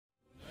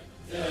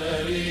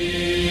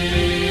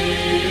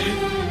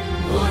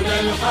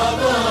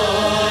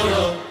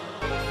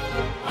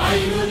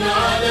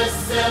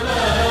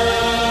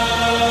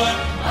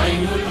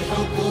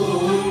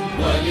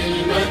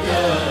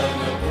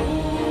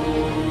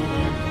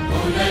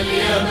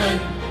اليمن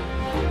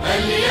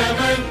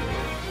اليمن.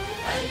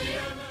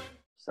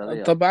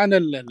 طبعا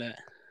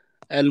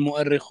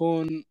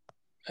المؤرخون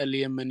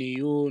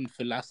اليمنيون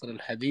في العصر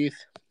الحديث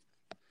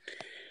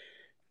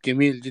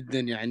جميل جدا.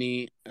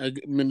 يعني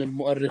من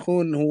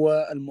المؤرخون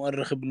هو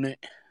المؤرخ ابن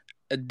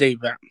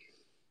الديبع،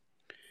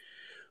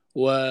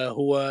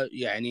 وهو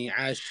يعني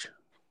عاش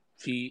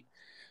في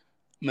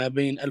ما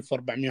بين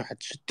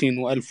 1461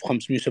 و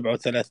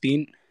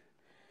 1537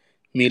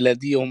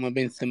 ميلادية، وما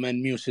بين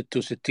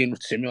 866 و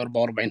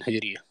 944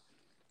 هجرية.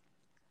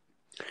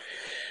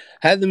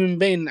 هذا من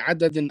بين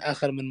عدد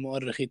آخر من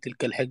مؤرخي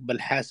تلك الحقبة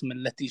الحاسمة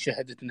التي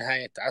شهدت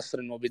نهاية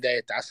عصر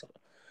وبداية عصر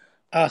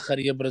آخر.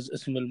 يبرز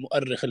اسم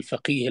المؤرخ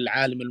الفقيه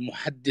العالم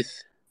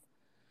المحدث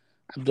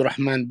عبد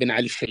الرحمن بن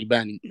علي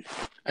الشيباني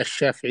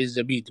الشافعي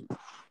الزبيدي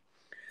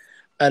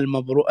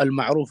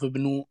المعروف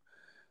ابن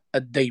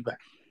الديبع.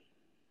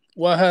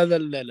 وهذا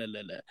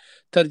لا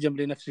ترجم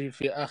لنفسه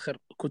في آخر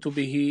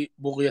كتبه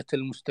بغية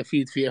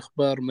المستفيد في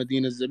أخبار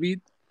مدينة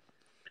الزبيد،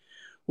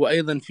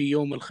 وأيضا في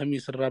يوم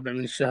الخميس الرابع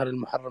من الشهر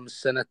المحرم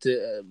السنة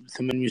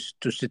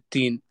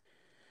 866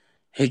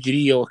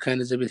 هجرية. وكان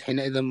الزبيد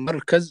حينئذ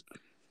مركز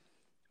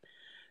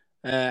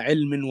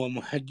علم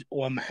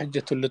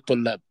ومحجة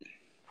للطلاب،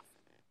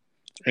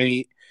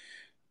 يعني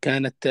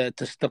كانت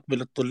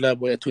تستقبل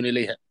الطلاب ويأتون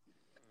إليها.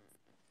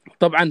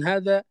 طبعا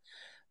هذا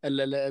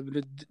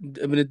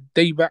ابن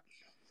الديبع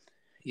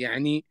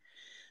يعني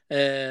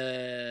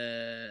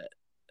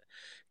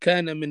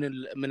كان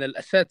من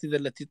الأساتذة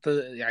التي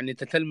يعني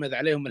تتلمذ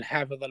عليهم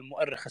الحافظ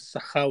المؤرخ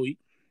السخاوي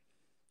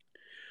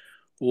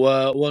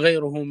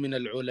وغيره من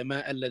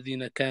العلماء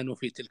الذين كانوا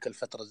في تلك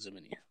الفترة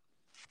الزمنية.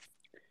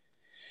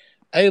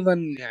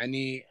 أيضا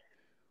يعني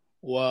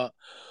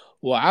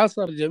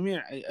وعاصر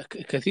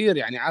كثير،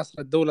 يعني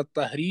عاصر الدولة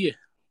الطاهرية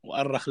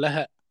وأرخ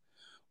لها،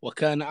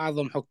 وكان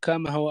أعظم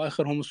حكامها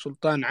وآخرهم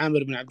السلطان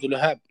عامر بن عبد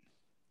الوهاب.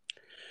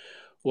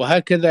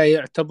 وهكذا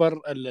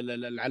يعتبر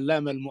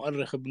العلامة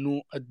المؤرخ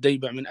ابن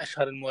الديبع من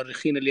أشهر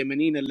المؤرخين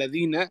اليمنيين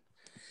الذين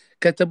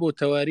كتبوا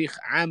تواريخ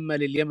عامة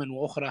لليمن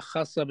وأخرى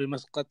خاصة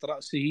بمسقط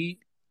رأسه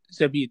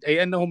زبيد،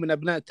 أي أنه من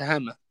أبناء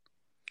تهامة.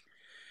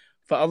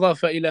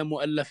 فأضاف إلى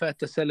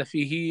مؤلفات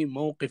سلفه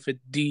موقف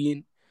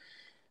الدين،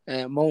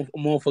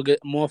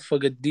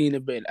 موفق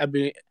الدين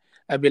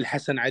أبي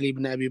الحسن علي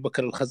بن أبي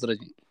بكر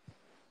الخزرجي،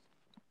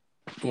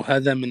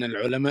 وهذا من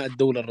العلماء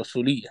الدولة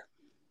الرسولية.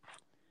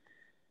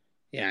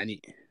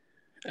 يعني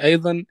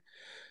أيضا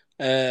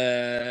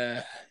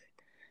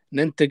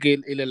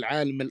ننتقل إلى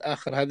العالم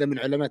الآخر، هذا من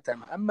علماء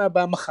تهامة. أما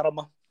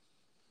بامخرمة،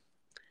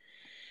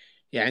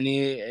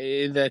 يعني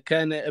إذا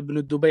كان ابن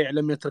الدبيع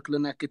لم يترك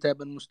لنا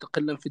كتابا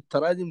مستقلا في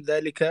التراجم،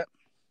 ذلك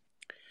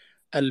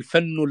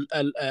الفن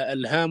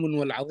الهام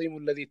والعظيم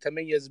الذي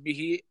تميز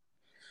به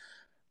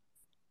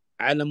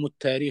علم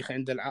التاريخ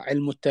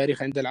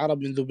عند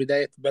العرب منذ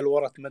بداية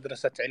بلورة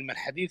مدرسة علم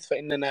الحديث.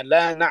 فإننا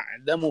لا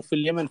نعدم في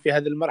اليمن في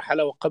هذه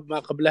المرحلة وما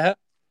قبلها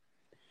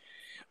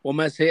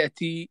وما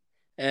سيأتي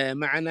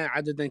معنا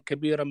عددا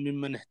كبيرا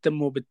ممن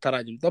اهتموا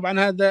بالتراجم. طبعا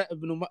هذا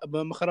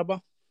ابن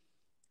مخربة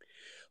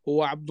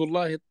هو عبد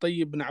الله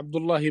الطيب بن عبد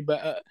الله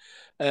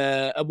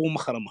أبو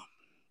مخرمة،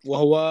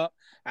 وهو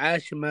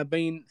عاش ما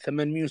بين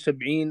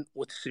 870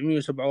 و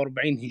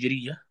 947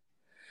 هجرية،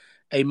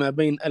 أي ما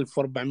بين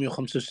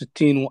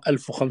 1465 و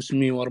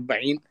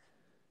 1540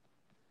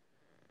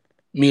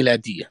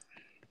 ميلادية.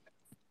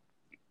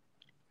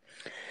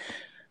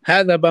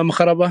 هذا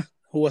بامخرمة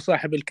هو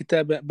صاحب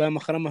الكتاب،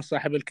 بامخرمة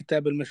صاحب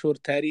الكتاب المشهور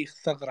تاريخ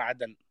ثغر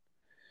عدن،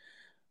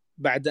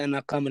 بعد أن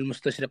أقام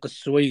المستشرق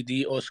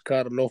السويدي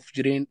أوسكار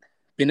لوفجرين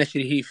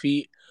بنشره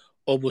في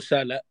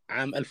ابوصالح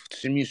عام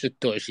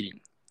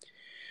 1926.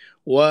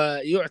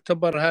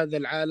 ويعتبر هذا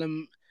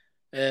العالم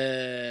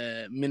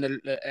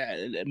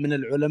من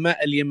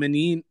العلماء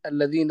اليمنيين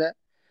الذين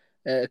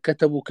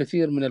كتبوا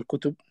كثير من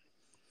الكتب،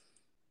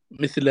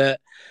 مثل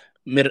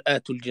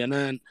مرآة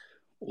الجنان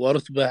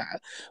ورتبة،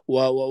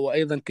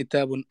 وأيضا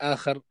كتاب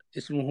آخر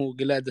اسمه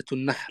قلادة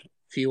النحر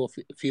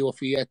في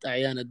وفيات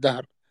أعيان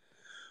الدهر،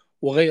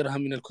 وغيرها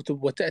من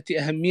الكتب. وتأتي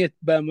أهمية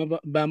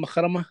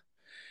بامخرمة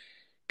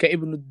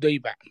كابن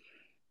الديبع،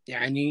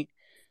 يعني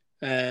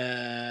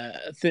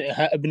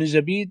ابن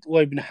زبيد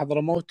وابن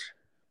حضرموت،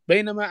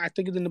 بينما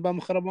أعتقد أن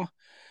بامخرمة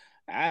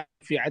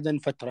في عدن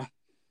فترة،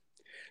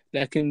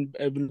 لكن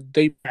ابن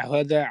الديبع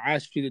هذا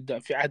عاش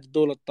في عهد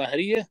الدولة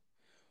الطاهرية.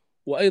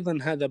 وأيضا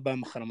هذا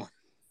بامخرمة.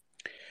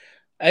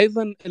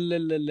 أيضا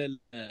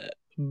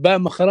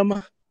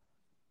بامخرمة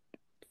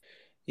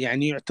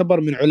يعني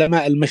يعتبر من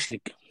علماء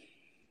المشرق،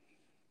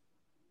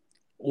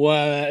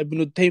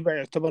 وابن الديبع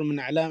يعتبر من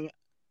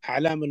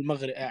أعلام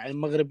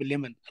المغرب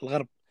اليمن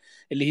الغرب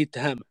اللي هي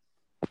تهامة.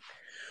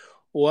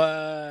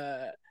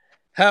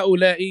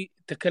 وهؤلاء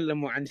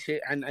تكلموا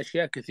عن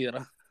أشياء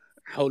كثيرة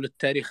حول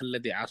التاريخ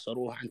الذي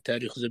عاصروه، عن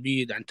تاريخ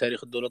زبيد، عن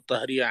تاريخ الدولة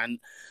الطاهرية،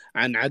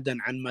 عن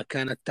عدن، عن ما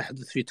كانت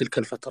تحدث في تلك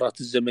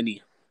الفترات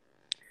الزمنية.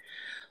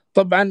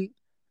 طبعا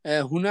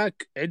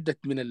هناك عدة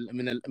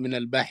من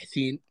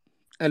الباحثين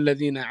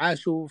الذين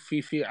عاشوا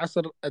في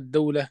عصر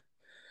الدولة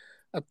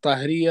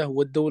الطاهرية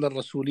والدولة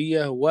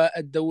الرسولية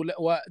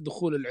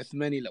ودخول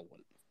العثماني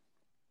الأول،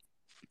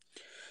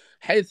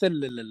 حيث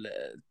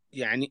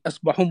يعني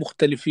أصبحوا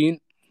مختلفين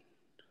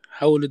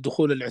حول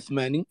الدخول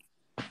العثماني.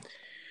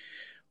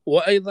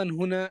 وأيضا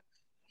هنا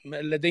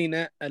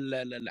لدينا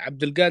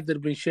عبد القادر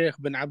بن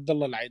شيخ بن عبد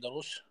الله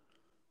العيدروس،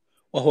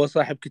 وهو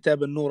صاحب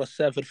كتاب النور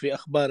السافر في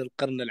أخبار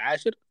القرن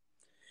العاشر.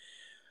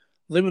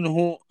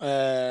 ضمنه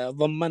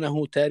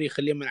ضمنه تاريخ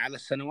اليمن على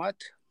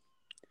السنوات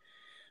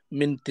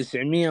من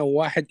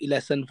 901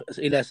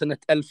 إلى سنة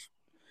 1000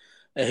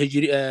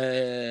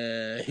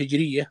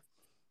 هجرية،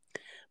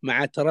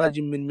 مع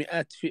تراجم من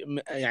مئات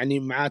يعني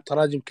مع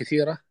تراجم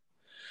كثيرة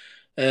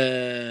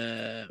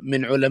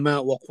من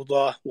علماء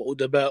وقضاة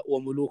وأدباء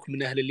وملوك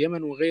من أهل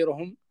اليمن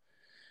وغيرهم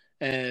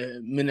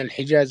من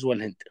الحجاز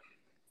والهند.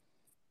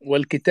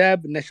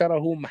 والكتاب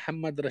نشره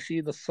محمد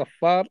رشيد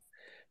الصفار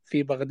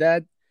في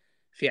بغداد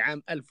في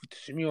عام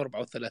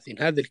 1934.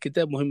 هذا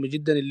الكتاب مهم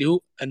جدا، اللي هو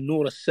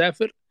النور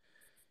السافر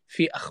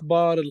في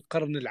أخبار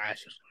القرن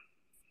العاشر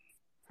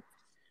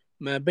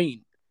ما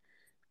بين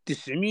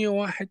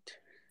 901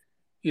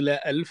 إلى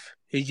 1000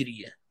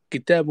 هجرية.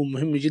 كتاب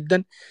مهم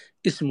جدا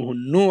اسمه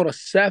النور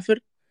السافر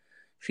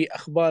في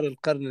أخبار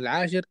القرن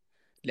العاشر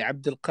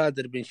لعبد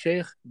القادر بن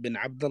شيخ بن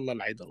عبد الله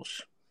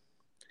العيدروس.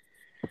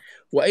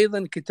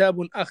 وأيضا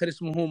كتاب آخر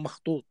اسمه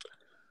مخطوط،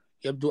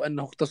 يبدو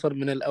أنه اختصر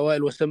من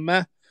الأوائل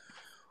وسماه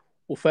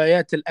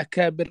وفايات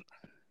الأكابر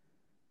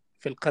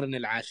في القرن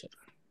العاشر،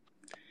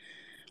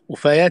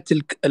 وفايات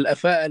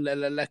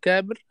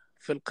الأكابر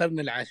في القرن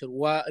العاشر.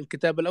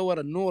 والكتاب الأول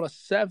النور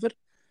السافر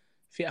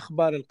في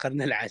أخبار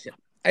القرن العاشر.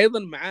 أيضا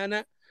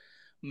معنا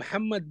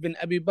محمد بن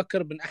أبي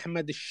بكر بن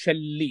أحمد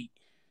الشلي،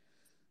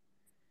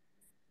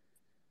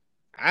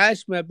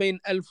 عاش ما بين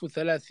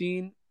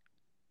 1030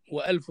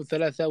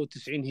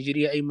 و1093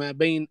 هجرية، أي ما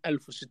بين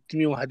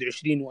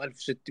 1621 و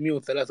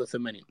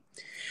 1683.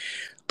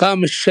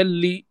 قام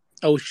الشلي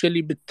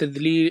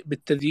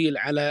بالتذييل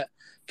على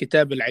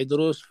كتاب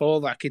العيدروس،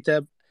 فوضع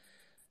كتاب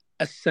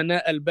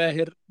السناء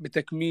الباهر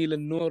بتكميل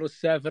النور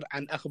السافر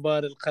عن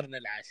أخبار القرن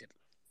العاشر.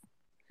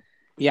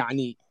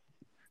 يعني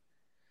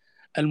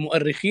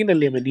المؤرخين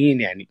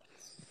اليمنيين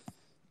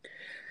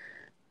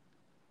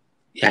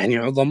يعني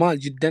عظماء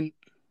جدا،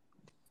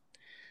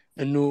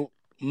 أنه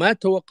ما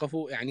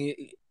توقفوا،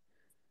 يعني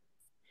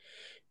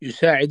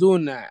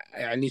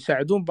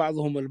يساعدون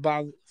بعضهم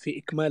البعض في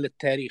إكمال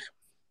التاريخ.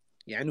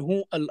 يعني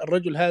هو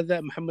الرجل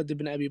هذا محمد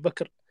بن أبي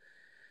بكر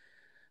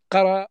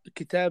قرأ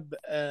كتاب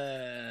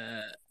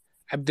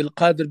عبد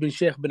القادر بن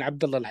شيخ بن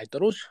عبد الله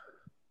العيدروس،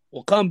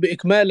 وقام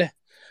بإكماله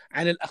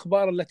عن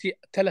الأخبار التي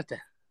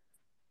تلته،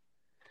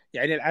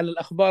 يعني على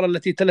الأخبار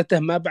التي تلته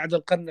ما بعد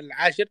القرن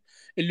العاشر،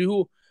 اللي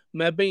هو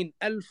ما بين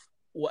 1000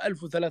 و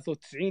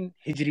 1093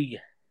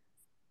 هجرية.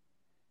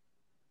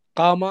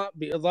 قام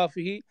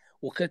بإضافه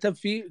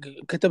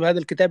كتب هذا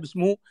الكتاب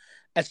اسمه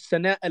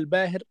السناء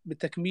الباهر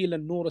بتكميل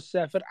النور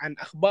السافر عن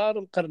أخبار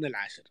القرن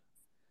العاشر،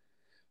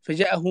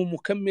 فجاءه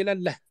مكملا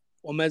له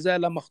وما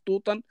زال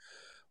مخطوطا.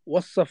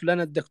 وصف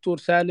لنا الدكتور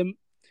سالم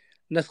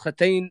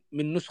نسختين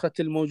من نسخة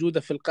الموجودة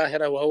في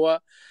القاهرة،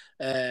 وهو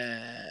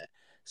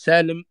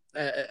سالم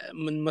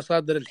من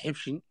مصادر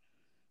الحبشي،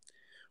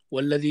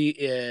 والذي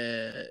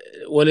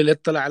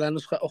وللاطلاع على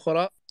نسخة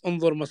أخرى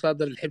انظر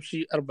مصادر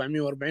الحبشي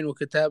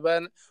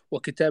 440،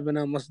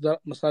 وكتابنا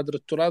مصادر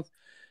التراث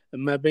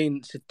ما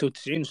بين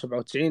 96 و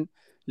 97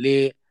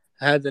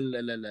 لهذا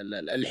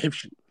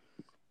الحبشي.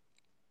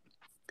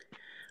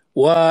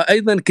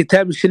 وأيضا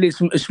كتاب الشلي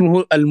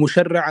اسمه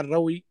المشرع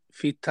الروي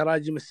في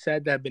تراجم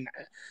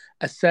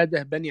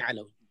السادة بني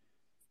علوي،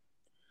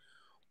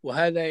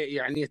 وهذا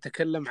يعني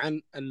يتكلم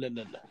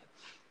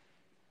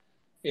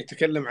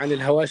عن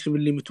الهواشم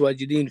اللي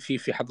متواجدين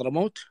في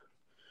حضرموت.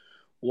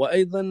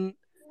 وأيضا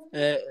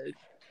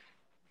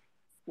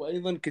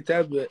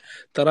كتاب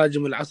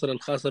تراجم العصر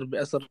الخاصر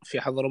بأسر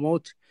في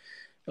حضرموت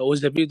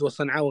وزبيد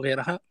وصنعاء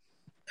وغيرها.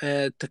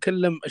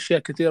 تكلم أشياء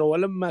كثيرة.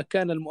 ولما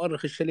كان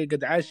المؤرخ الشلي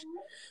قد عاش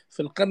في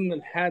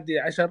القرن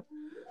 11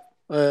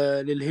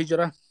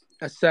 للهجرة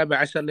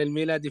 17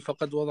 للميلادي،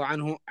 فقد وضع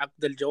عنه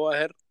عقد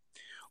الجواهر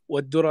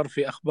والدرر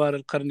في أخبار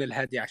القرن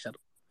 11،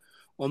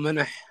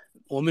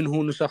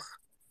 ومنه نسخ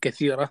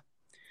كثيرة.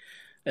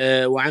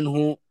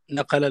 وعنه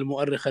نقل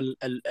المؤرخ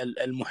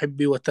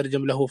المحبي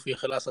وترجم له في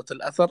خلاصة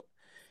الأثر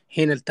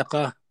حين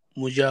التقاه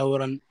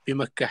مجاورا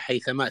بمكة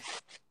حيث مات.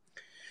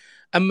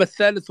 أما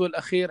الثالث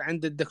والأخير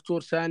عند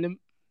الدكتور سالم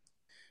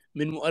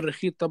من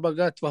مؤرخي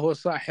الطبقات، فهو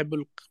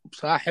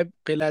صاحب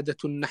قلادة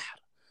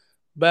النحر،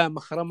 با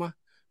مخرمة،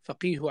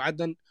 فقيه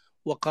عدن،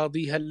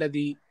 وقاضيها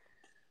الذي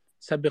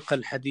سبق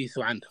الحديث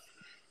عنه.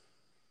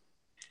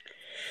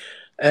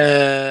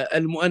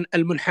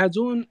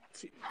 المنحازون،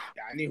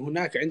 يعني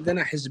هناك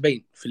عندنا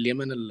حزبين في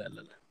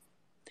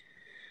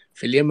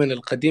اليمن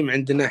القديم.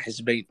 عندنا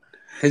حزبين،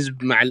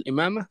 حزب مع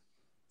الإمامة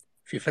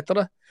في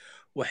فترة،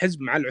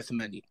 وحزب مع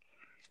العثماني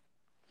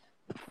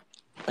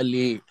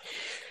اللي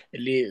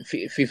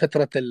في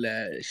فترة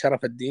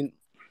شرف الدين.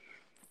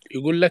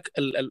 يقول لك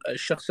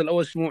الشخص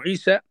الأول اسمه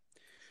عيسى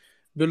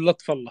بن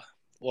لطف الله،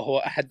 وهو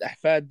أحد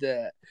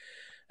أحفاد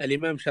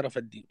الإمام شرف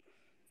الدين.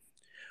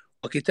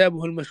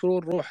 وكتابه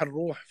المشهور روح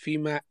الروح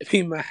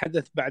فيما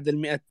حدث بعد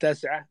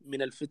 109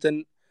 من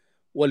الفتن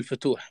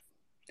والفتوح.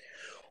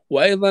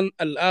 وأيضا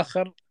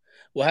الآخر،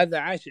 وهذا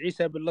عاش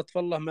عيسى بن لطف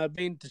الله ما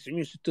بين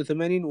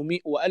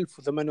 986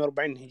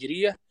 و1048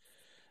 هجرية،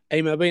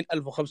 أي ما بين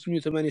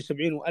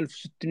 1578 و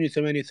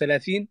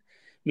 1638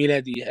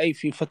 ميلادية، أي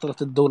في فترة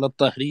الدولة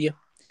الطاهرية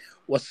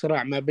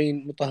والصراع ما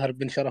بين مطهر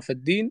بن شرف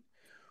الدين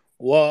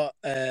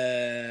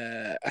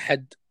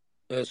وأحد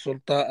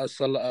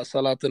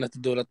سلاطنة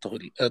الدولة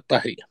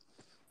الطاهرية.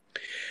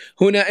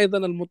 هنا أيضا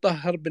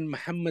المطهر بن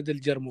محمد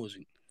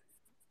الجرموزي،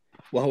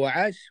 وهو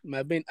عاش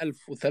ما بين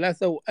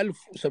 1003 و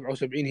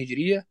 1077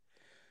 هجرية،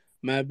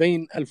 ما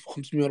بين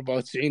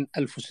 1594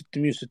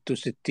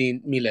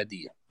 1666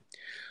 ميلادية.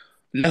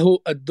 له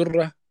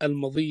الدرة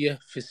المضية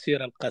في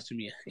السيرة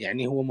القاسمية،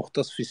 يعني هو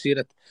مختص في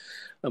سيرة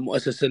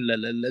مؤسس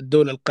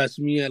الدولة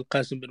القاسمية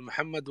القاسم بن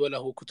محمد،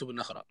 وله كتب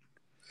أخرى.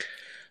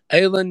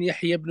 أيضا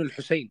يحيى بن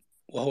الحسين،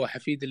 وهو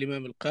حفيد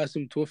الإمام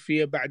القاسم،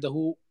 توفي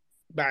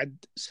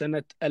بعد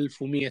سنة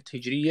 1100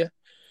 هجرية،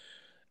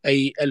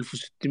 أي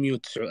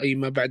 1609، أي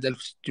ما بعد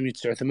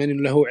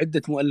 1689. له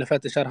عدة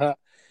مؤلفات أشهرها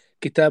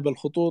كتاب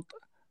الخطوط،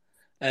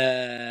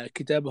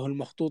 كتابه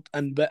المخطوط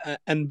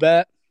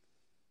أنباء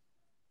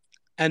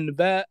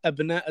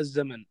أبناء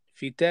الزمن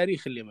في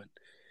تاريخ اليمن.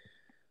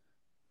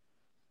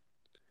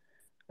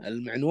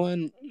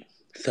 المعنوان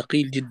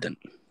ثقيل جدا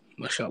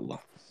ما شاء الله.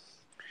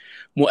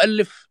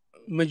 مؤلف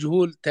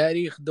مجهول،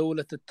 تاريخ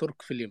دولة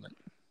الترك في اليمن.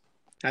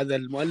 هذا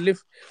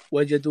المؤلف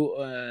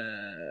وجدوا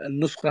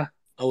النسخة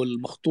أو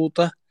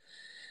المخطوطة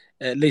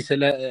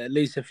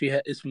ليس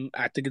فيها اسم،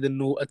 أعتقد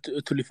أنه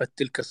أتلفت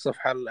تلك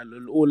الصفحة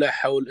الأولى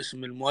حول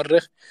اسم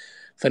المؤرخ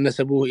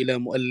فنسبوه إلى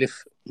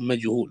مؤلف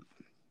مجهول.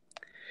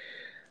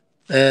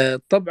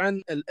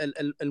 طبعا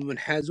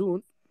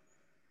المنحازون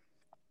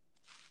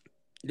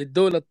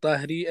للدولة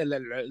الطاهرية،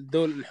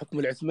 الحكم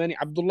العثماني،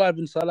 عبد الله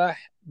بن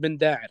صلاح بن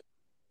داعر.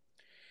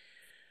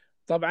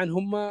 طبعا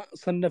هم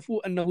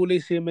صنفوه أنه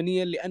ليس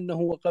يمنيا لأنه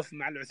وقف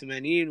مع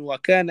العثمانيين،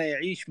 وكان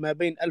يعيش ما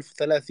بين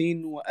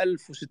 1030 و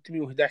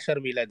 1611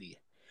 ميلادية،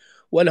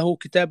 وله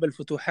كتاب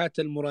الفتوحات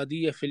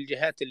المرادية في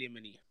الجهات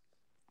اليمنية.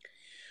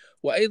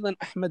 وأيضا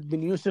أحمد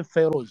بن يوسف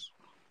فيروز،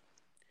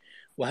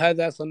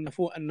 وهذا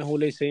صنفوه أنه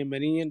ليس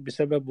يمنيا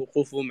بسبب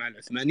وقوفه مع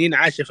العثمانيين،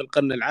 عاش في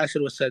القرن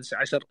العاشر والسادس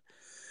عشر،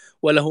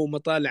 وله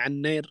مطالع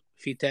النير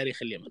في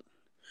تاريخ اليمن.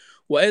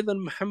 وأيضا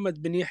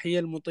محمد بن يحيى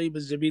المطيب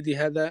الزبيدي،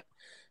 هذا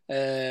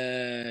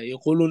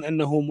يقولون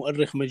أنه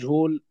مؤرخ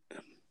مجهول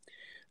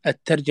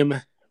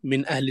الترجمة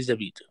من أهل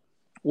زبيد،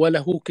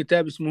 وله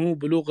كتاب اسمه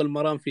بلوغ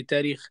المرام في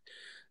تاريخ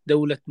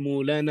دولة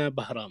مولانا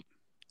بهرام.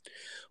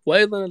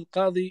 وأيضا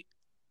القاضي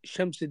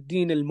شمس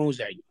الدين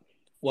الموزعي،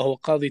 وهو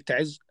قاضي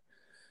تعز،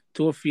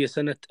 توفي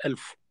سنة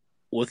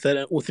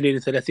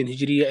 1032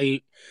 هجرية،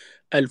 أي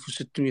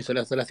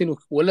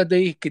 1633،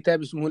 ولديه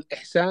كتاب اسمه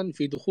الإحسان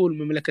في دخول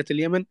مملكة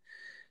اليمن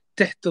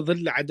تحت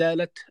ظل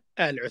عدالة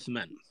آل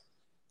عثمان،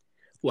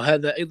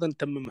 وهذا أيضا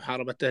تم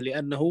محاربته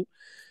لأنه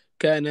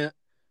كان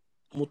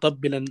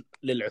مطبلا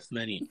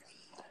للعثمانيين.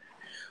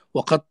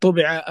 وقد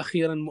طبع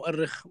أخيرا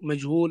مؤرخ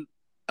مجهول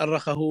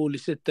أرخه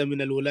لستة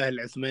من الولاة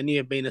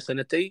العثمانية بين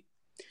سنتي،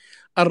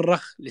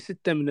 أرخ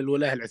لستة من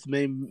الولاة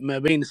العثمانية ما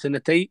بين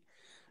سنتي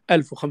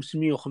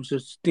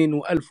 1565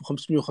 و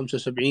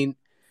 1575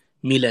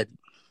 ميلادي.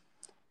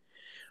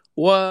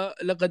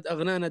 ولقد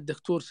أغنانا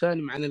الدكتور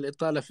سالم عن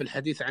الإطالة في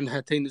الحديث عن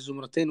هاتين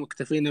الزمرتين،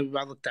 واكتفينا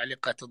ببعض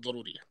التعليقات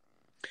الضرورية.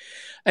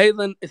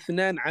 أيضا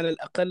اثنان على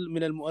الأقل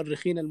من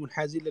المؤرخين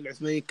المنحازين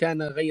للعثمانيين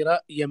كان غير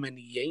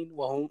يمنيين،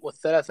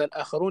 والثلاثة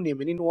الآخرون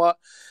يمنيين،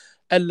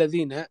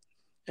 والذين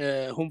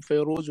هم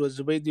فيروز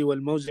والزبيدي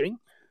والموزعي،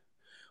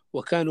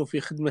 وكانوا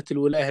في خدمة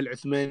الولاة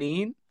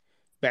العثمانيين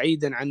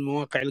بعيدا عن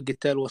مواقع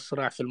القتال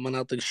والصراع في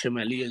المناطق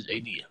الشمالية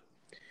الزيدية،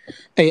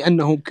 أي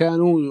أنهم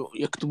كانوا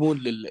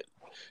يكتبون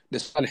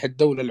لصالح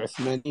الدولة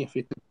العثمانية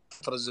في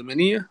الفترة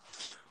الزمنية،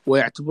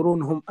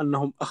 ويعتبرونهم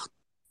أنهم أخطر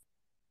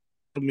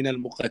من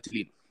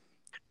المقاتلين.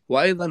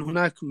 وأيضا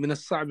هناك من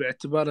الصعب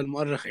اعتبار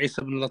المؤرخ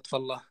عيسى بن لطف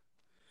الله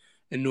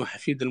أنه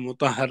حفيد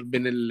المطهر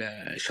بن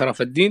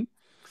شرف الدين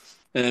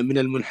من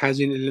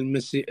المنحازين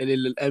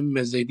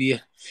للأئمة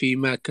الزيدية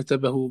فيما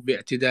كتبه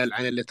باعتدال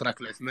عن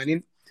الإتراك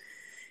العثماني،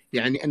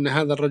 يعني أن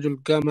هذا الرجل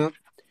قام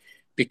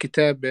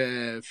بكتاب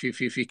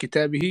في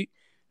كتابه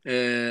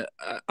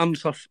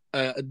أنصف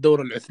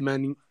الدور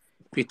العثماني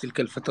في تلك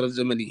الفترة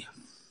الزمنية.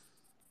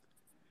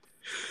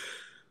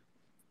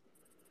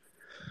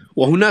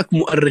 وهناك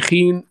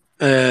مؤرخين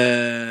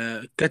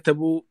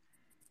كتبوا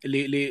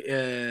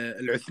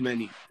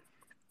للعثماني.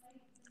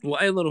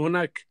 وأيضا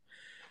هناك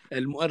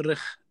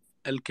المؤرخ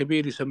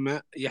الكبير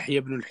يسمى يحيى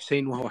بن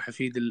الحسين، وهو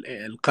حفيد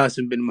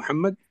القاسم بن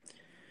محمد،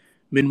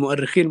 من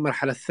مؤرخي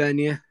المرحلة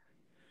الثانية،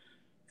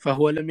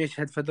 فهو لم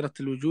يشهد فترة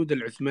الوجود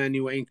العثماني،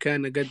 وإن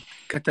كان قد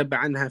كتب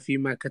عنها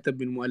فيما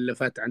كتب من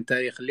مؤلفات عن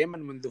تاريخ اليمن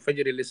منذ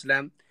فجر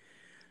الإسلام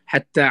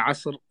حتى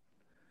عصر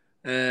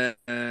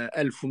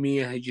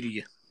 1100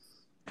 هجرية.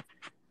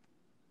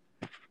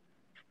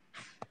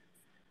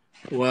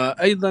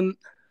 وأيضا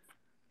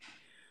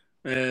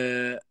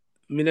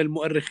من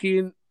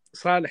المؤرخين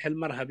صالح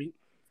المرهبي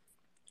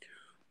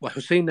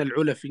وحسين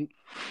العلفي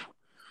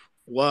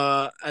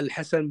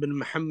والحسن بن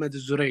محمد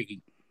الزريقي.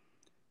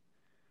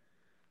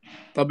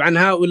 طبعا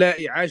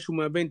هؤلاء عاشوا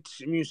ما بين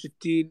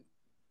 960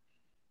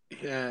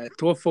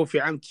 توفوا في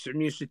عام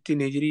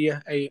 960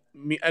 هجرية أي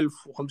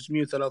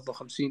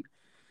 1553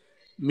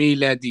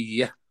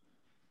 ميلادية.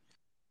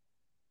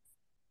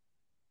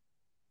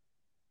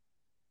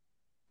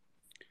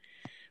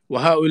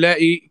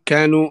 وهؤلاء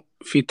كانوا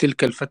في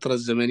تلك الفترة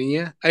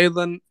الزمنية.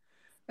 أيضا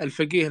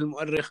الفقيه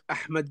المؤرخ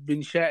أحمد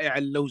بن شائع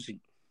اللوزي،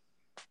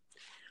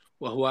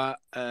 وهو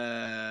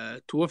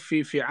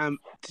توفي في عام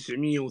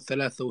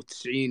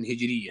 993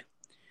 هجرية،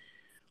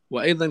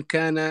 وأيضا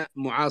كان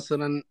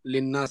معاصرا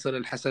للناصر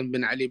الحسن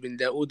بن علي بن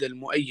داود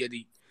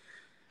المؤيدي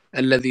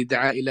الذي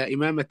دعا إلى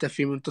إمامته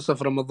في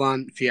منتصف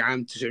رمضان في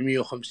عام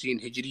 950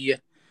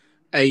 هجرية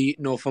أي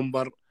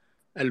نوفمبر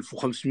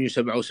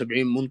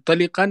 1577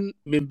 منطلقا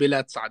من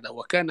بلاد صعدة.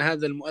 وكان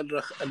هذا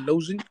المؤرخ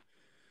اللوزي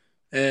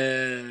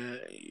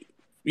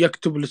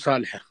يكتب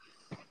لصالحه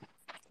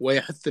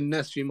ويحث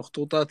الناس في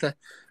مخطوطاته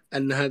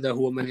أن هذا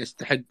هو من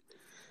يستحق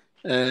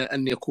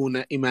أن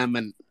يكون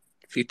إماما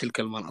في تلك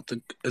المناطق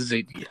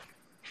الزيدية.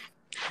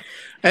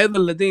 أيضا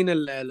لدينا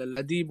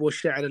الأديب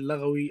والشاعر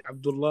اللغوي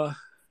عبد الله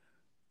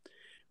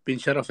بن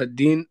شرف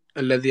الدين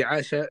الذي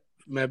عاش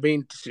ما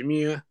بين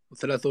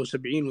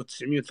 973 و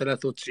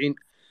 993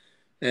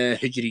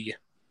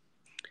 هجرية،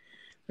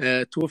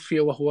 توفي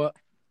وهو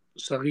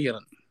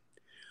صغيرا.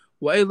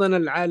 وأيضا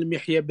العالم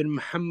يحيى بن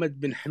محمد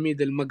بن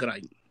حميد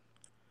المقرعي،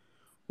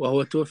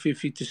 وهو توفي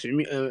في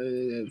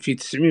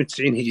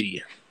 990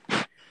 هجرية.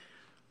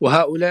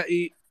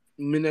 وهؤلاء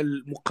من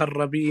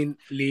المقربين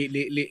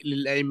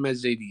للأئمة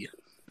الزيدية.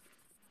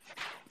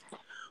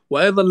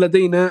 وأيضا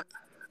لدينا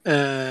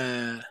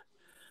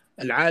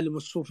العالم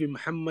الصوفي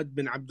محمد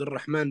بن عبد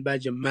الرحمن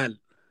باجمال،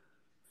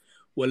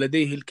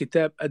 ولديه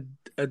الكتاب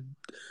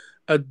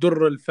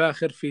الدر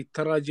الفاخر في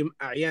تراجم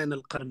أعيان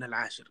القرن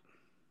العاشر.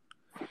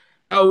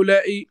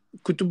 هؤلاء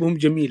كتبهم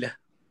جميلة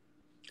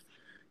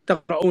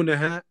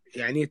تقرؤونها،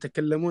 يعني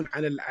يتكلمون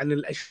عن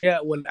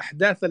الأشياء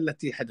والأحداث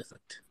التي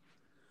حدثت،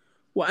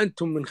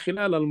 وأنتم من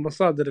خلال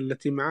المصادر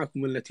التي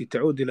معكم التي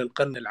تعود إلى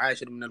القرن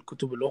العاشر من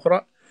الكتب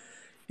الأخرى،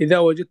 إذا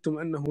وجدتم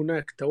أن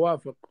هناك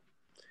توافق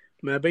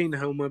ما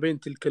بينها وما بين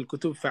تلك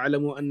الكتب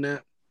فاعلموا أن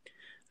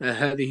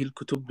هذه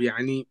الكتب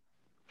يعني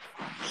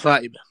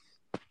صائبة.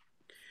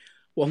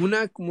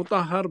 وهناك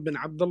مطهر بن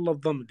عبد الله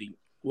الضمدي،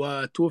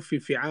 وتوفي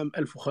في عام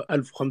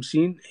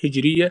 1050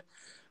 هجرية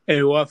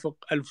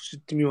يوافق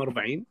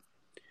 1640،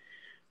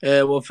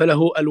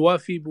 وفله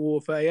الوافي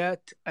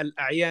بوفايات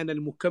الأعيان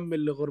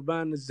المكمل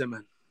لغربال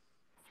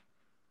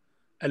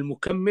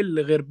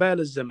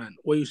الزمان،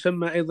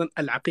 ويسمى أيضا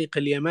العقيق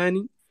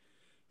اليماني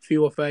في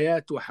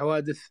وفايات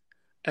وحوادث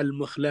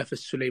المخلاف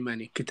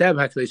السليماني. كتاب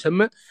هكذا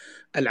يسمى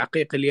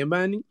العقيق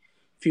اليماني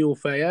في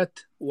وفايات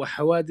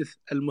وحوادث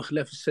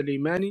المخلاف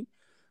السليماني،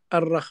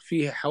 أرخ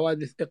فيه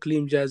حوادث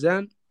إقليم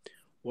جازان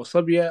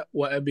وصبية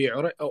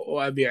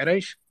وأبي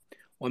عريش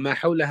وما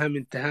حولها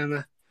من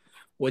تهامة،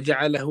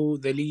 وجعله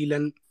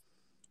ذيلا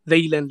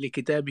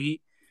لكتابه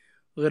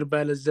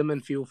غربال الزمن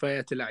في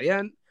وفايات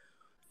الأعيان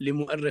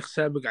لمؤرخ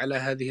سابق على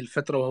هذه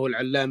الفترة، وهو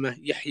العلامة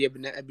يحيى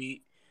بن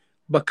أبي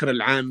بكر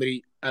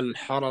العامري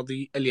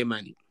الحرضي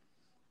اليماني،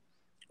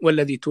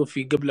 والذي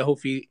توفي قبله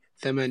في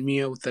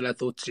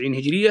 893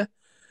 هجرية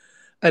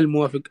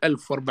الموافق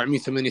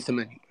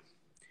 1488.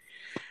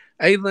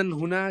 أيضا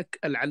هناك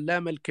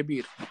العلامة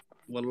الكبير،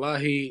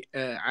 والله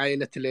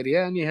عائلة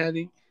الإرياني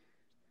هذه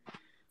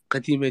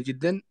قديمة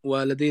جدا.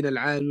 ولدينا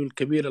العالم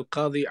الكبير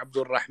القاضي عبد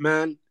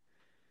الرحمن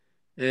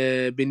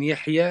بن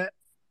يحيى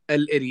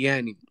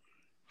الإرياني،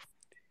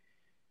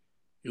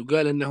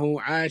 يقال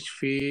أنه عاش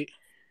في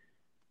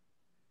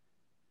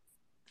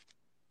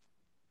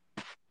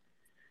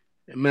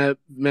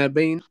ما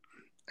بين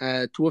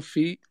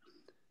توفي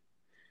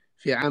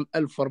في عام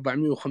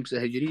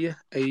 1405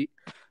 هجرية أي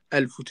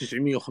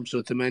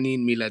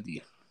 1985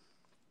 ميلادية.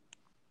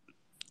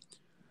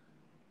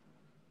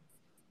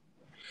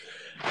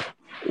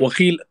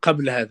 وقيل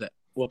قبل هذا،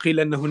 وقيل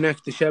أن هناك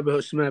تشابه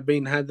اسماء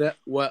بين هذا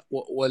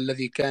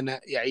والذي كان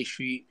يعيش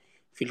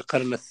في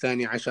القرن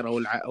الثاني عشر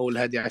أو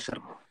الهادي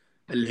عشر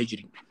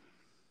الهجري.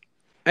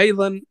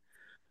 أيضا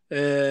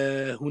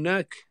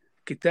هناك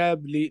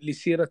كتاب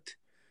لسيرة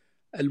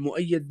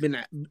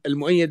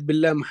المؤيد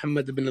بالله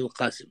محمد بن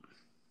القاسم.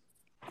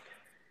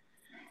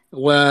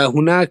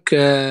 وهناك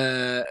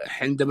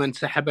عندما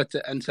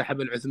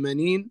انسحب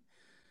العثمانيين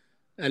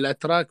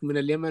الأتراك من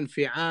اليمن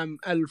في عام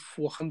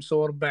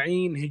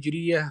 1045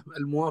 هجرية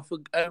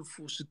الموافق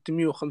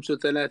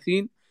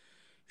 1635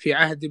 في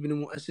عهد ابن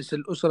مؤسس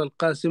الأسرة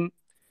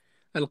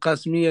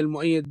القاسمية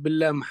المؤيد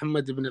بالله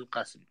محمد بن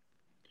القاسم.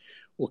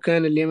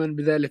 وكان اليمن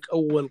بذلك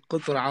أول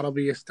قطر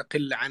عربي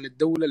يستقل عن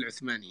الدولة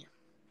العثمانية.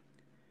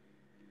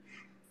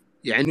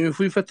 يعني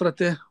في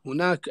فترته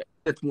هناك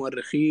عدة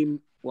مؤرخين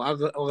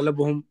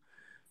وأغلبهم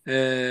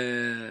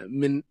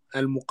من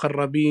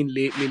المقربين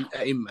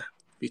للأئمة،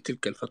 في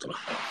تلك الفترة.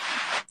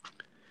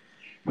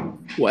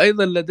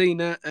 وأيضا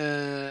لدينا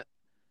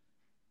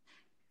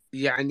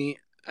يعني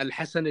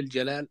الحسن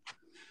الجلال،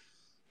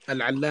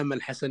 العلامة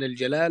الحسن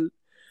الجلال،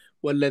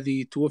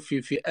 والذي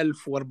توفي في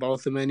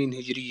 1084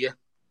 هجرية.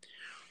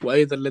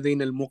 وأيضا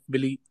لدينا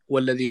المقبلي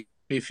والذي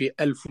في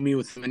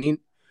 1180،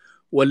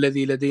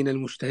 والذي لدينا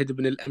المجتهد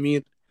بن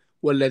الأمير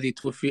والذي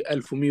توفي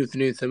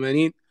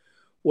 1182،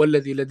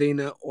 والذي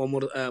لدينا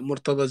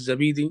مرتضى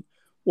الزبيدي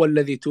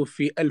والذي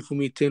توفي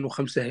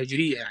 1205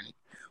 هجرية يعني،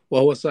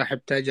 وهو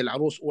صاحب تاج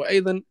العروس.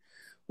 وأيضا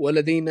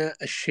ولدينا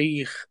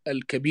الشيخ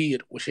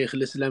الكبير وشيخ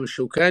الإسلام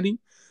الشوكاني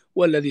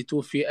والذي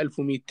توفي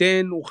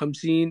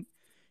 1250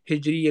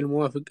 هجرية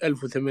الموافق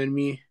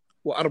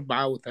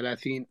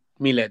 1834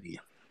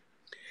 ميلادية.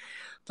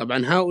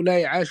 طبعا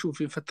هؤلاء عاشوا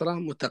في فترة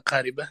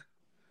متقاربة،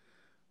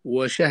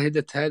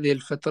 وشهدت هذه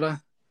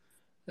الفترة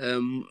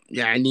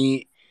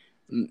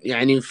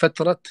يعني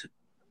فترة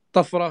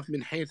طفرة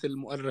من حيث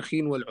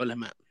المؤرخين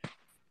والعلماء،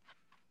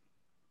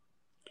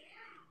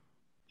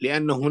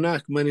 لأن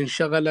هناك من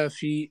انشغل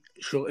في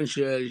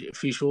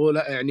شغل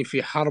يعني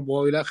في حرب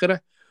وإلى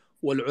آخره،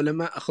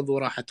 والعلماء أخذوا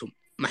راحتهم،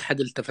 ما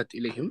حد التفت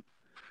إليهم،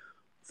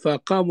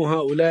 فقاموا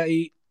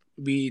هؤلاء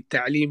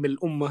بتعليم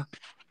الأمة،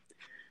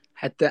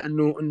 حتى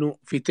أنه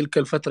في تلك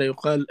الفترة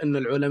يقال أن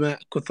العلماء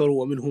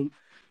كثروا، ومنهم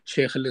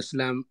شيخ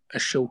الإسلام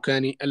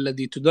الشوكاني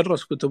الذي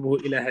تدرس كتبه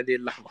إلى هذه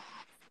اللحظة.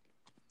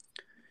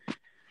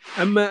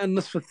 أما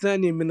النصف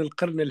الثاني من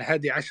القرن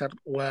الحادي عشر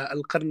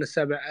والقرن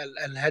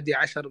الحادي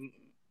عشر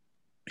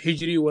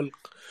هجري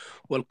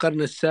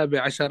والقرن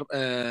السابع عشر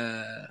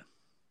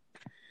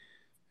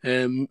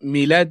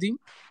ميلادي،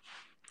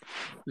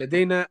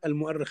 لدينا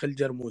المؤرخ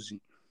الجرموزي،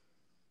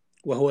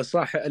 وهو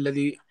صاحب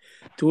الذي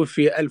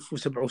توفي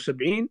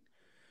 1077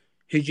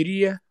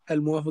 هجرية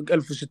الموافق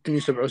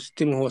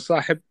 1667، وهو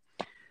صاحب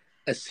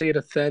السير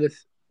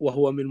الثالث،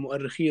 وهو من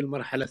مؤرخي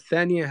المرحلة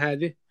الثانية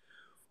هذه،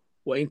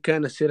 وإن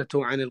كان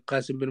سيرته عن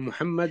القاسم بن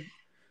محمد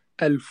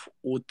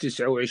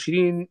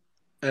 1029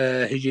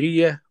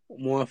 هجرية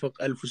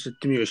موافق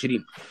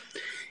 1620،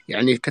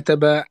 يعني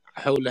كتب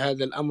حول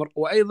هذا الأمر.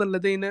 وأيضا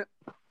لدينا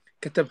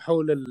كتب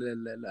حول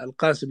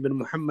القاسم بن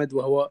محمد،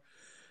 وهو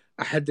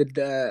أحد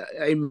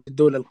أئمة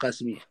الدولة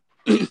القاسمية.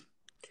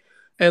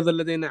 أيضا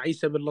لدينا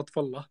عيسى بن لطف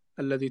الله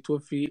الذي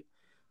توفي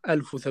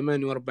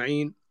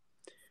 1048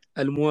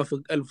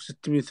 الموافق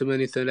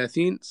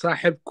 1638،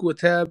 صاحب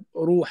كتاب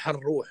روح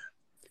الروح.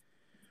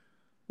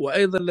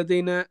 وأيضا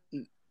لدينا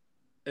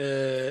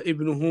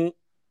ابنه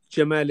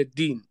جمال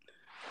الدين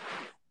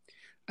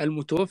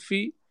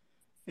المتوفي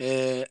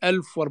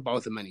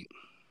 1084،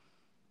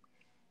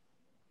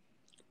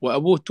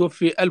 وأبوه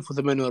توفي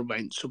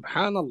 1048.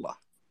 سبحان الله،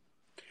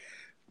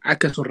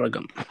 عكسوا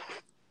الرقم.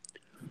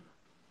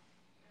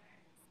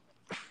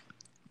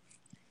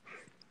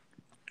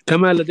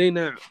 كما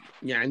لدينا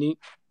يعني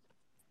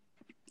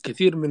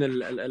كثير من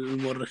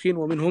المؤرخين،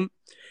 ومنهم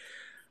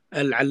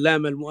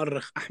العلامة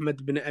المؤرخ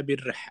أحمد بن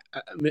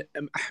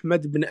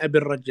أبي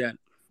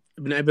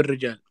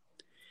الرجال.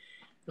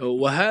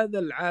 وهذا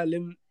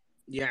العالم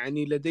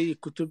يعني لديه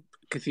كتب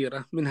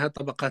كثيرة، منها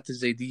طبقات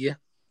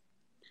الزيدية،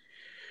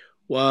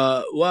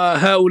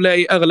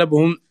 وهؤلاء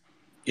أغلبهم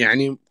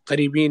يعني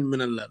قريبين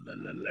من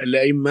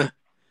الأئمة،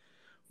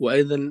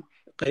 وأيضا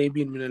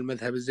قريبين من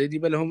المذهب الزيدي،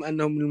 بل هم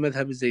أنهم من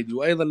المذهب الزيدي.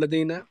 وأيضا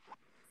لدينا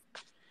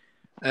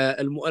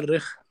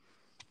المؤرخ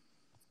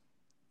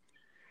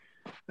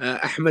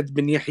أحمد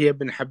بن يحيى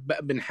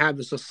بن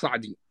حابس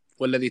الصعدي،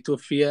 والذي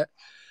توفي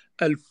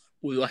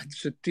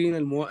 1061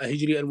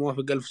 هجري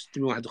الموافق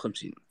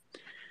 1651.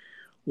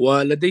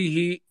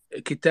 ولديه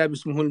كتاب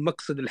اسمه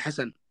المقصد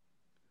الحسن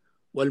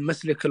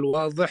والمسلك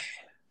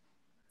الواضح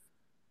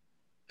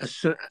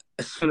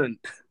السنن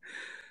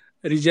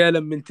رجالا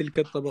من تلك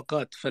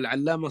الطبقات.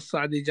 فالعلامة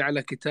الصعدي جعل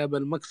كتاب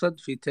المقصد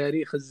في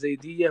تاريخ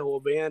الزيدية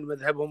وبيان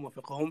مذهبهم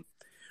وفقههم،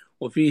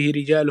 وفيه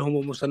رجالهم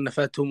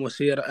ومصنفاتهم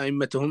وسير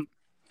أئمتهم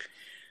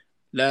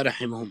لا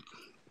رحمهم.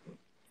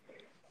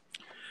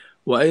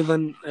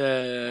 وأيضا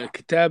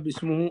كتاب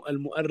اسمه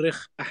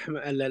المؤرخ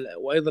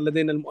وأيضا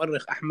لدينا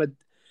المؤرخ أحمد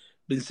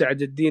بن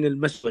سعد الدين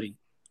المسوري،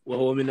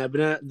 وهو من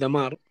أبناء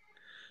دمار،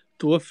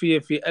 توفي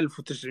في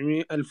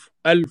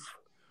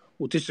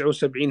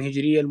 1079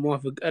 هجرية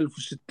الموافق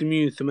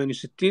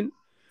 1668.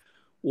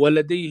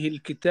 ولديه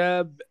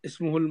الكتاب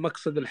اسمه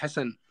المقصد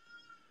الحسن،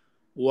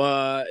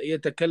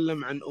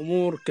 ويتكلم عن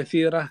أمور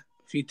كثيرة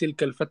في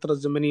تلك الفترة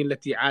الزمنية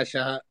التي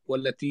عاشها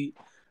والتي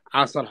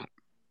عاصرها.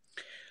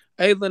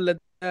 أيضا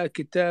لدينا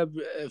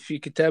كتاب في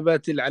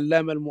كتابات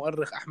العلامة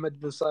المؤرخ أحمد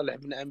بن صالح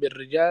بن أبي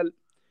الرجال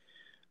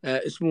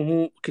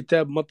اسمه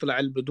كتاب مطلع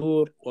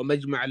البدور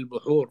ومجمع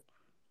البحور،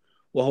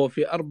 وهو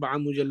في 4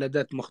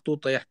 مجلدات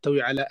مخطوطة،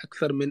 يحتوي على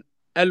أكثر من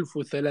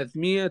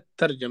 1300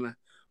 ترجمة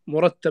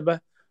مرتبة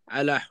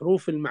على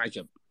حروف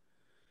المعجم،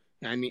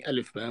 يعني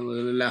ألف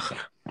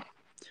الآخرة،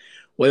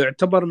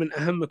 ويعتبر من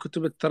أهم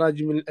كتب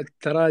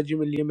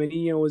التراجم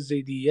اليمنية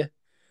والزيدية،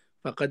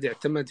 فقد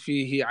اعتمد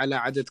فيه على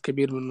عدد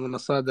كبير من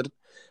مصادر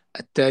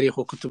التاريخ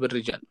وكتب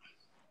الرجال.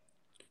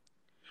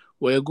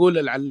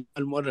 ويقول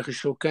المؤرخ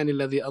الشوكاني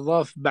الذي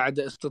أضاف بعد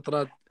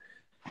استطراد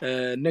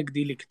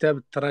نقدي لكتاب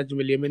التراجم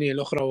اليمنية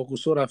الأخرى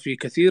وقصورها في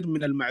كثير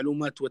من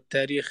المعلومات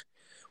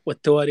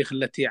والتواريخ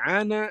التي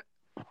عانى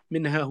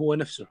منها هو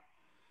نفسه،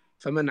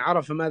 فمن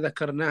عرف ما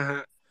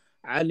ذكرناها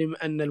علم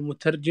أن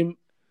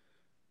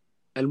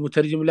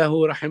المترجم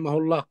له رحمه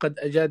الله قد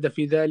أجاد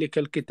في ذلك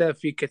الكتاب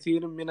في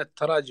كثير من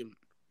التراجم،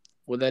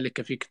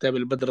 وذلك في كتاب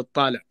البدر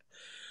الطالع.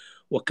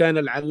 وكان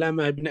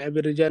العلامة ابن أبي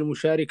الرجال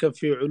مشاركا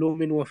في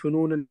علوم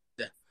وفنون،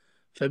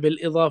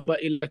 فبالإضافة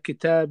إلى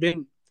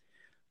كتاب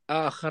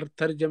آخر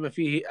ترجم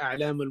فيه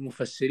أعلام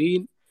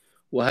المفسرين،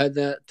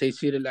 وهذا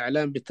تيسير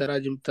الأعلام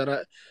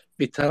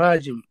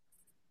بتراجم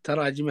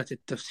تراجمة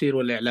التفسير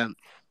والإعلام،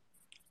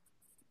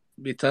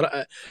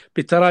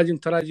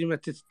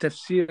 تراجمة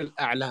التفسير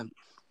الأعلام.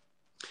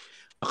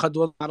 وقد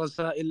وضع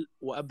رسائل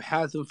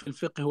وأبحاث في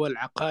الفقه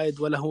والعقائد،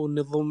 وله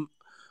نظم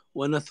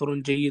ونثر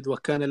جيد،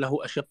 وكان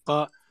له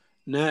أشقاء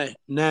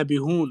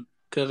نابهون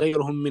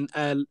كغيرهم من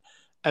آل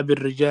أبي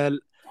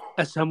الرجال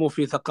أسهموا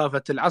في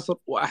ثقافة العصر،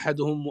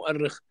 وأحدهم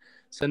مؤرخ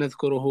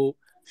سنذكره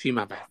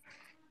فيما بعد.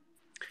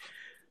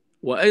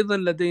 وأيضا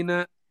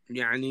لدينا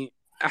يعني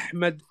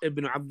أحمد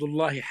بن عبد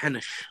الله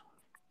حنش،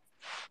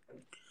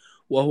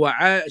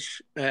 وهو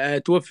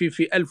توفي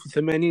في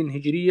 1080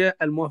 هجرية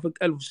الموافق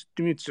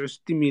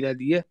 1669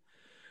 ميلادية،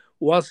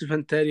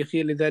 واصفا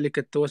تاريخيا لذلك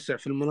التوسع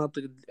في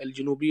المناطق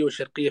الجنوبية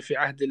والشرقية في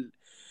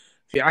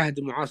عهد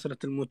معاصرة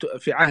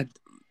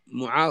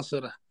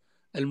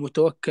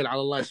المتوكل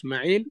على الله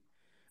إسماعيل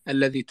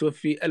الذي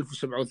توفي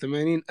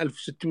 1087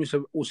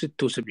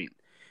 1676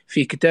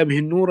 في كتابه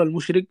النور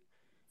المشرق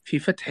في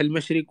فتح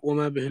المشرق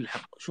وما به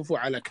الحق. شوفوا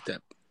على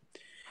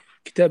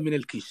كتاب من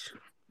الكيس،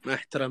 مع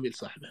احترامي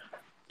لصاحبه،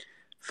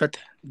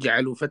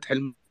 جعلوا فتح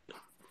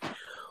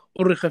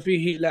أرخ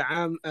فيه إلى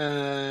عام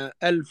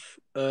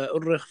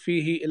أرخ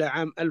فيه إلى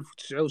عام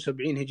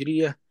 1079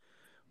 هجرية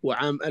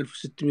وعام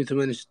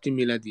 1668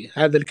 ميلادية.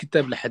 هذا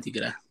الكتاب لحد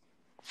يقرأه،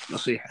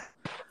 نصيحة،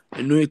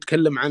 إنه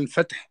يتكلم عن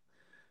فتح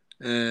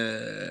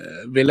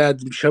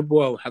بلاد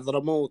مشبوة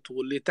وحضرموت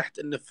واللي تحت،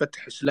 إنه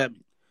فتح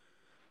إسلامي،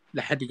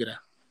 لحد يقرأه.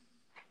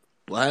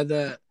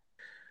 وهذا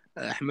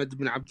أحمد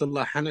بن عبد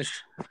الله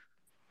حنش،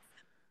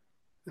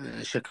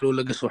 شكله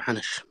لقصه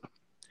حنش،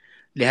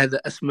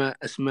 لهذا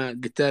أسمى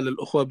قتال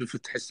الأخوة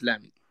بفتح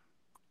إسلامي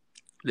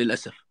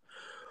للأسف.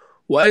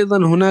 وأيضا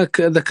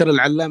هناك ذكر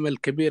العلامة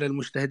الكبير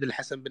المجتهد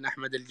الحسن بن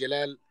أحمد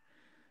الجلال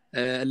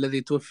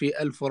الذي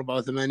توفي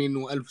 1084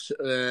 وألف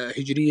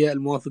هجرية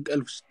الموافق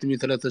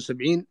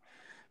 1673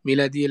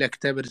 ميلادية،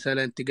 لكتاب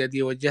رسالة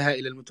انتقادية وجهها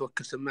إلى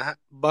المتوكل سماها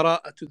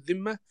براءة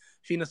الذمة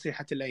في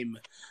نصيحة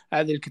الأئمة.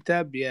 هذا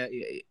الكتاب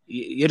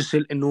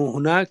يرسل أنه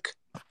هناك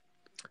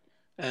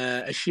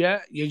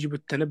أشياء يجب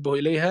التنبه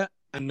إليها،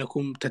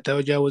 أنكم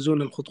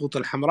تتجاوزون الخطوط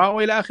الحمراء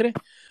وإلى آخره،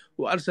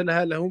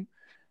 وأرسلها لهم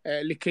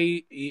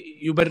لكي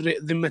يبرئ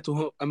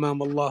ذمته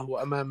أمام الله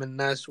وأمام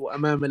الناس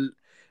وأمام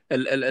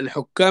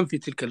الحكام في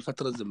تلك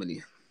الفترة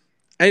الزمنية.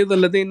 أيضا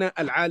لدينا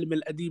العالم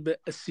الأديب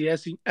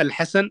السياسي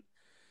الحسن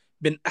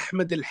بن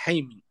أحمد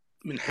الحيمي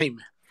من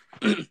حيمة،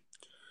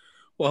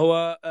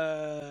 وهو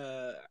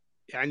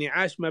يعني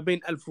عاش ما بين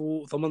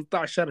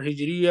 1018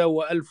 هجرية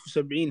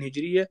و1070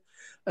 هجرية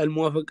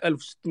الموافق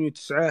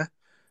 1609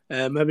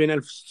 ما بين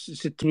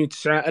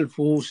 1609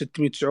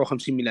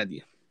 1659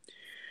 ميلادية،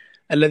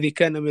 الذي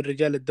كان من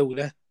رجال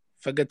الدولة،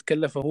 فقد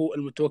كلفه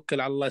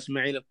المتوكل على الله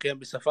إسماعيل القيام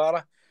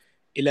بسفارة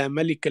إلى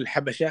ملك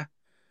الحبشة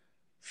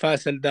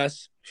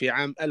فاسلداس في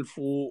عام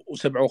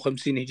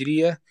 1057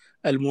 هجرية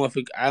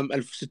الموافق عام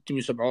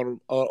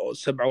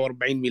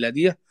 1647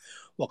 ميلادية،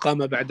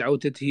 وقام بعد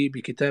عودته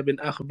بكتابه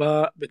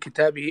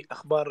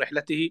أخبار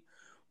رحلته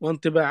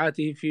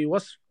وانطباعاته في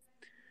وصف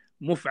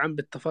مفعم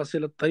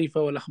بالتفاصيل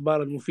الطريفة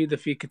والأخبار المفيدة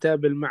في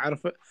كتاب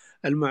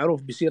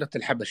المعروف بسيرة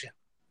الحبشة.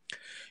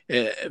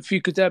 في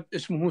كتاب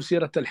اسمه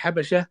سيرة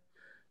الحبشة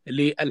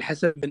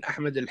للحسن بن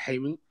أحمد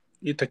الحيمي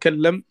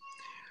يتكلم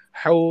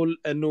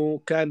حول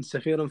أنه كان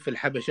سفيرا في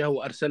الحبشة،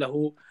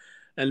 وأرسله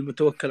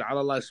المتوكل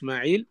على الله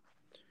إسماعيل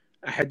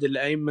أحد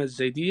الأئمة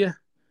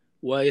الزيدية،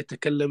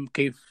 ويتكلم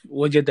كيف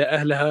وجد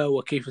أهلها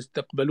وكيف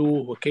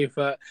استقبلوه وكيف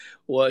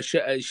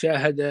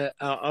وشاهد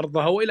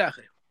أرضها وإلى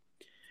آخره.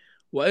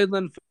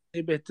 وأيضا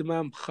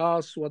باهتمام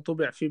خاص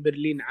وطبع في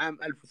برلين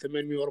عام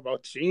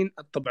 1894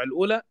 الطبعة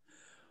الأولى،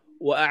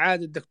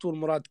 وأعاد الدكتور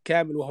مراد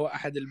كامل وهو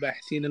أحد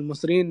الباحثين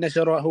المصريين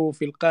نشره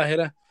في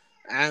القاهرة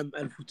عام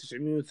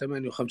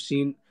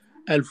 1958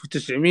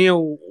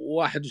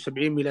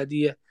 1971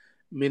 ميلادية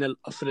من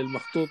الأصل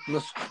المخطوط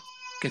نسخ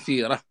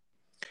كثيرة.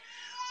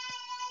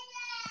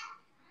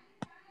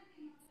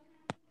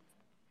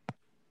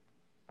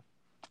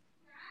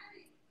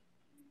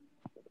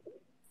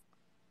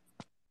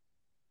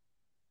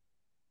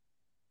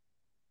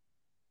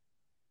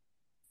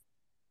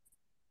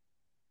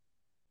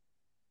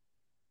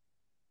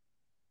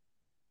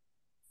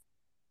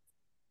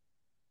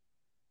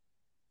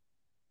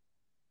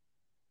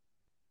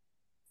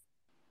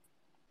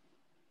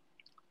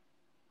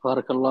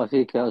 بارك الله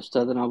فيك يا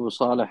أستاذنا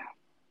ابوصالح،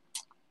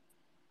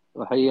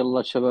 وحي الله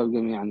الشباب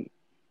جميعا.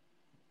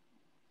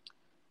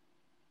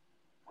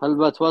 هل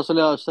بتواصل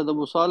يا أستاذ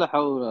ابوصالح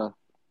أو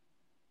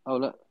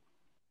لا؟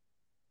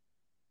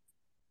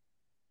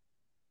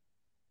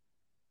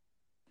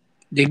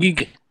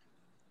 دقيقة.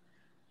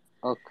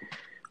 أوكي.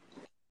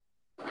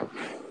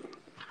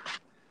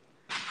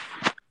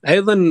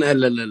 أيضا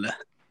لا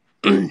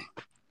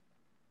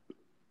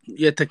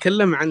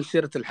يتكلم عن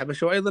سيرة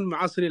الحبشة، وأيضا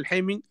معاصري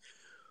الحيمي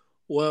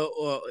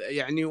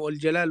ويعني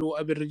والجلال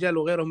وأبي الرجال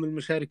وغيرهم من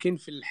المشاركين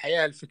في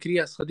الحياة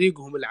الفكرية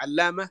صديقهم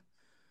العلامة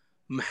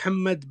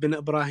محمد بن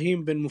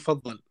إبراهيم بن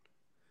مفضل،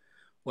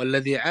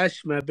 والذي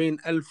عاش ما بين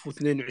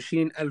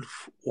 1022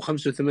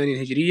 1085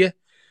 هجرية،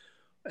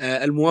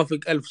 الموافق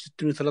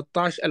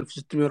 1613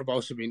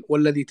 1674،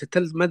 والذي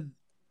تتلمذ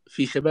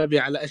في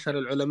شبابه على أشهر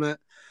العلماء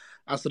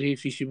عصره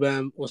في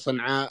شبام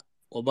وصنعاء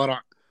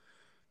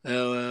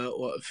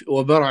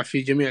وبرع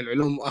في جميع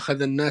العلوم،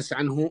 وأخذ الناس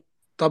عنه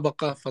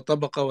طبقة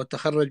فطبقة،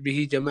 وتخرج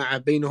به جماعة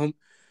بينهم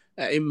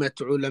أئمة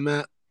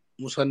علماء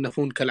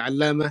مصنفون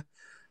كالعلامة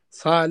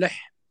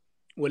صالح،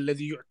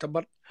 والذي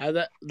يعتبر،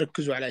 هذا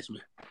ركزوا على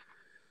اسمه،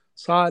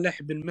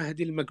 صالح بن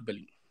مهدي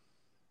المقبلي.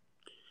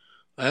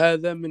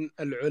 هذا من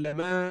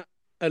العلماء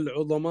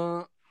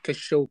العظماء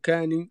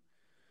كالشوكاني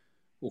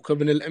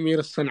وكابن الأمير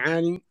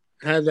الصنعاني.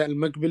 هذا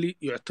المقبلي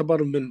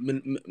يعتبر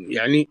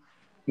يعني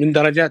من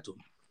درجاتهم،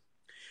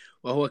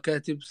 وهو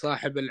كاتب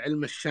صاحب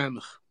العلم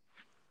الشامخ.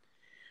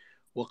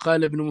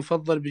 وقال ابن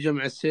مفضل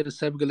بجمع السير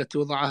السابقة التي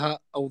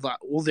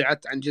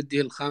وضعت عن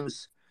جده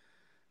الخامس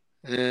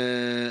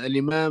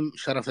الإمام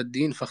شرف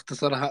الدين،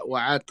 فاختصرها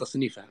وعاد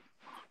تصنيفها.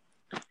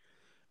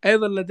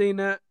 أيضا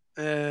لدينا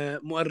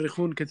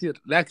مؤرخون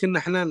كثير، لكن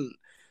نحن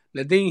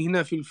لدي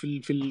هنا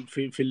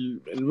في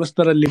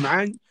المصدر اللي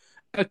معاي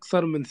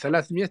أكثر من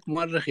 300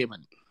 مؤرخ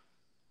يمني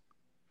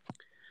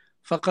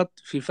فقط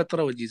في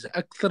فترة وجيزة.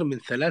 أكثر من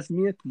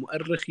 300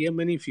 مؤرخ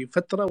يمني في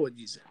فترة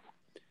وجيزة.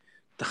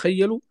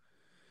 تخيلوا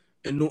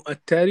أنه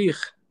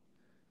التاريخ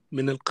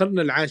من القرن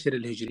العاشر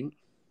الهجري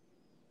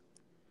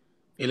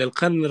إلى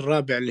القرن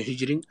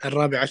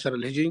الرابع عشر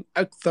الهجري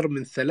أكثر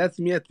من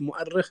 300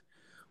 مؤرخ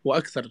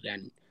وأكثر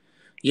يعني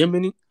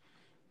يمني.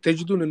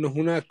 تجدون أن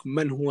هناك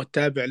من هو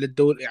تابع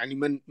للدولة،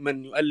 يعني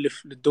من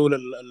يؤلف للدولة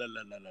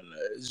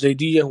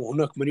الزيدية،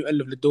 وهناك من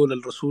يؤلف للدولة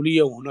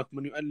الرسولية، وهناك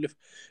من يؤلف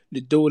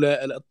للدولة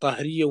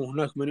الطاهرية،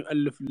 وهناك من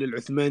يؤلف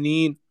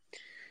للعثمانيين،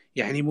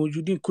 يعني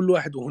موجودين كل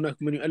واحد،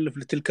 وهناك من يؤلف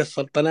لتلك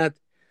السلطنات.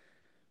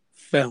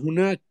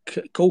 فهناك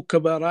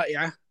كوكبة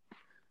رائعة.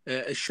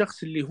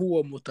 الشخص اللي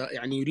هو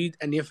يعني يريد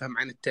أن يفهم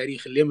عن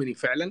التاريخ اليمني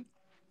فعلا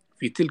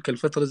في تلك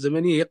الفترة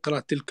الزمنية يقرأ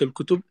تلك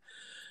الكتب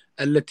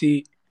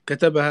التي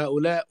كتبها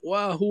هؤلاء،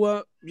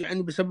 وهو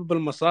يعني بسبب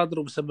المصادر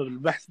وبسبب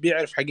البحث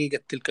بيعرف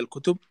حقيقة تلك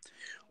الكتب،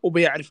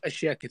 وبيعرف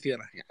أشياء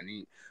كثيرة.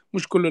 يعني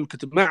مش كل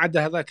الكتب، ما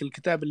عدا هذاك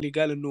الكتاب اللي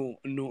قال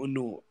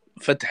إنه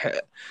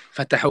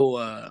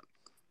فتحوا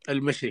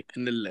المشرق،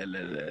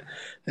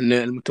 إن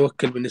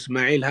المتوكل بن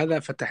إسماعيل هذا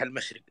فتح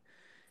المشرق.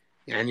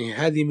 يعني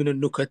هذه من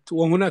النكت.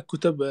 وهناك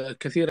كتب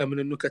كثيرة من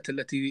النكت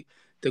التي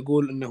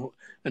تقول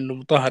أنه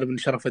مطهر بن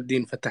شرف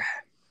الدين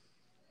فتح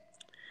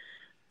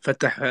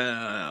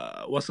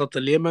وسط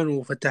اليمن،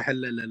 وفتح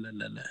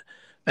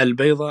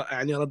البيضة،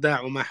 يعني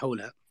رداع وما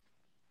حولها،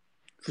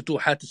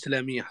 فتوحات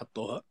إسلامية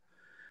حطوها.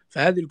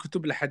 فهذه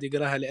الكتب لحد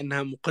يقراها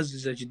لأنها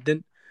مقززة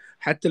جدا.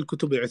 حتى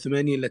الكتب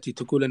العثمانية التي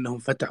تقول أنهم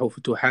فتحوا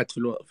فتوحات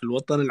في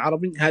الوطن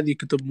العربي، هذه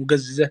كتب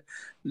مقززة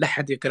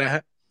لحد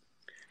يقراها،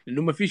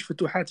 لأنه ما فيش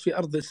فتوحات في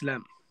أرض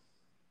الإسلام.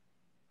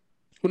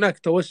 هناك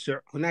توسع،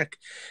 هناك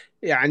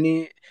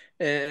يعني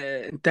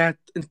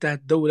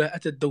انتهت دولة،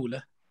 أتت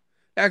دولة.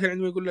 لكن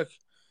عندما يقول لك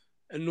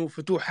أنه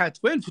فتوحات،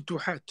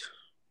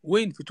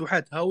 وين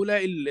فتوحات؟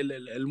 هؤلاء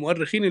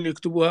المؤرخين اللي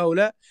يكتبوا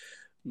هؤلاء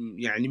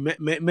يعني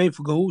ما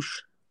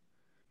يفقهوش.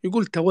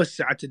 يقول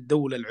توسعت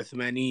الدولة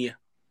العثمانية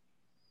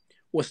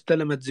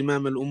واستلمت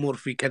زمام الأمور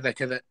في كذا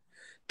كذا،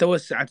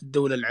 توسعت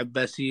الدولة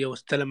العباسية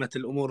واستلمت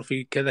الأمور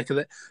في كذا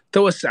كذا،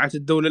 توسعت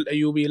الدولة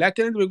الأيوبية.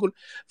 لكن عندما يقول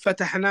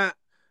فتحنا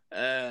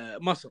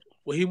مصر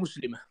وهي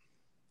مسلمة،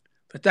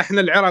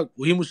 فتحنا العراق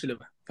وهي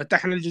مسلمة،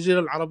 فتحنا الجزيرة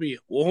العربية،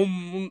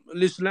 وهم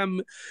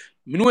الإسلام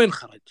من وين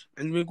خرج؟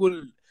 عندما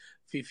يقول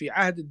في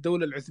عهد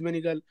الدولة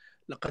العثمانية قال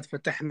لقد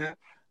فتحنا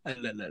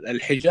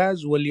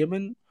الحجاز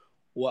واليمن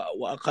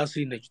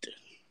وأقاصي نجد.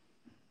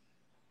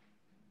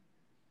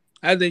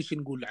 هذا إيش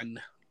نقول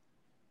عنه؟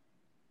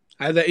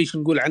 هذا إيش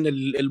نقول عن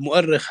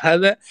المؤرخ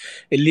هذا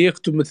اللي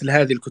يكتب مثل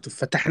هذه الكتب؟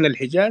 فتحنا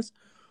الحجاز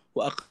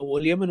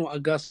واليمن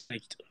وأقاصي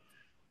نجد.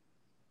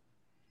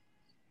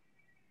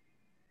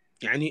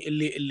 يعني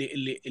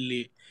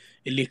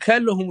اللي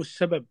كان لهم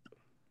السبب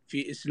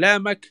في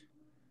إسلامك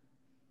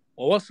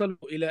ووصلوا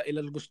إلى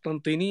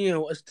القسطنطينية،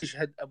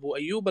 واستشهد أبو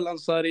أيوب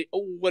الأنصاري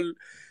أول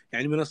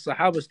يعني من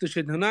الصحابة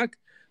استشهد هناك،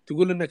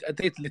 تقول أنك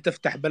أتيت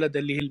لتفتح بلد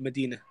اللي هي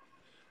المدينة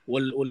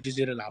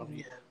والجزيرة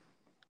العربية.